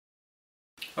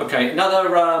Okay,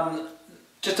 another,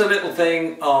 just a little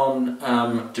thing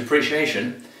on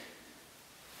depreciation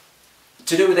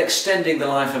to do with extending the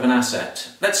life of an asset.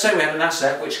 Let's say we had an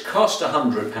asset which cost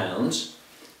 £100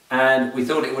 and we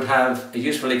thought it would have a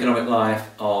useful economic life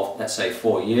of, let's say,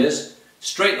 4 years.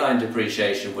 Straight line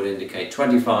depreciation would indicate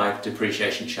 25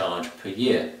 depreciation charge per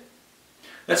year.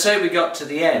 Let's say we got to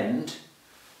the end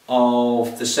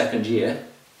of the second year.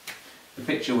 The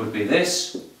picture would be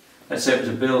this. Let's say it was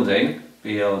a building,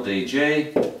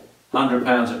 BLDG,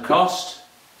 £100 at cost,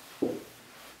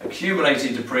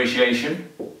 accumulated depreciation,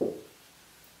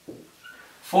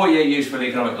 4-year useful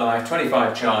economic life,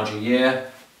 25 charge a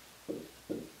year.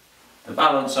 The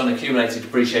balance on accumulated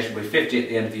depreciation will be 50 at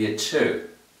the end of year 2.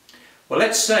 Well,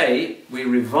 let's say we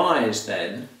revise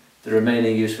then the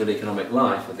remaining useful economic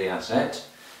life of the asset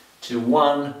to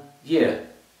 1 year.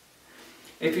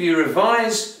 If you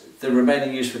revise the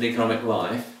remaining useful economic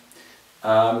life,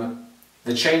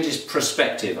 the change is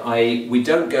prospective, i.e. we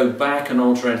don't go back and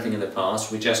alter anything in the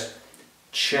past, we just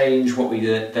change what we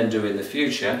then do in the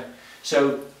future.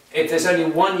 So if there's only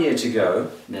 1 year to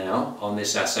go now on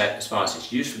this asset as far as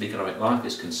its useful economic life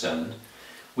is concerned,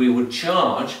 we would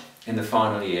charge in the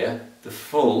final year the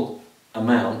full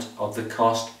amount of the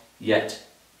cost yet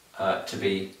to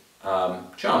be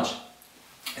charged,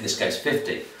 in this case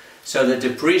 50. So the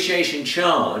depreciation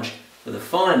charge for the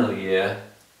final year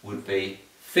would be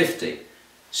 50.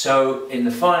 So in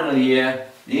the final year,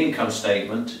 the income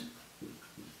statement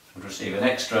would receive an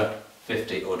extra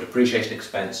 50, or depreciation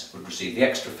expense would receive the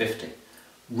extra 50.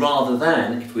 Rather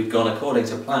than, if we'd gone according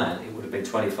to plan, it would have been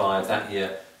 25 that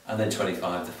year and then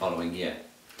 25 the following year.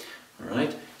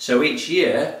 Alright, so each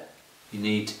year you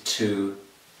need to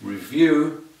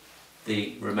review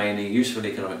the remaining useful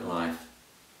economic life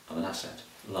of an asset,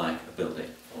 like a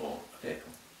building or a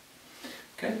vehicle.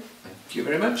 Okay, thank you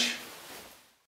very much.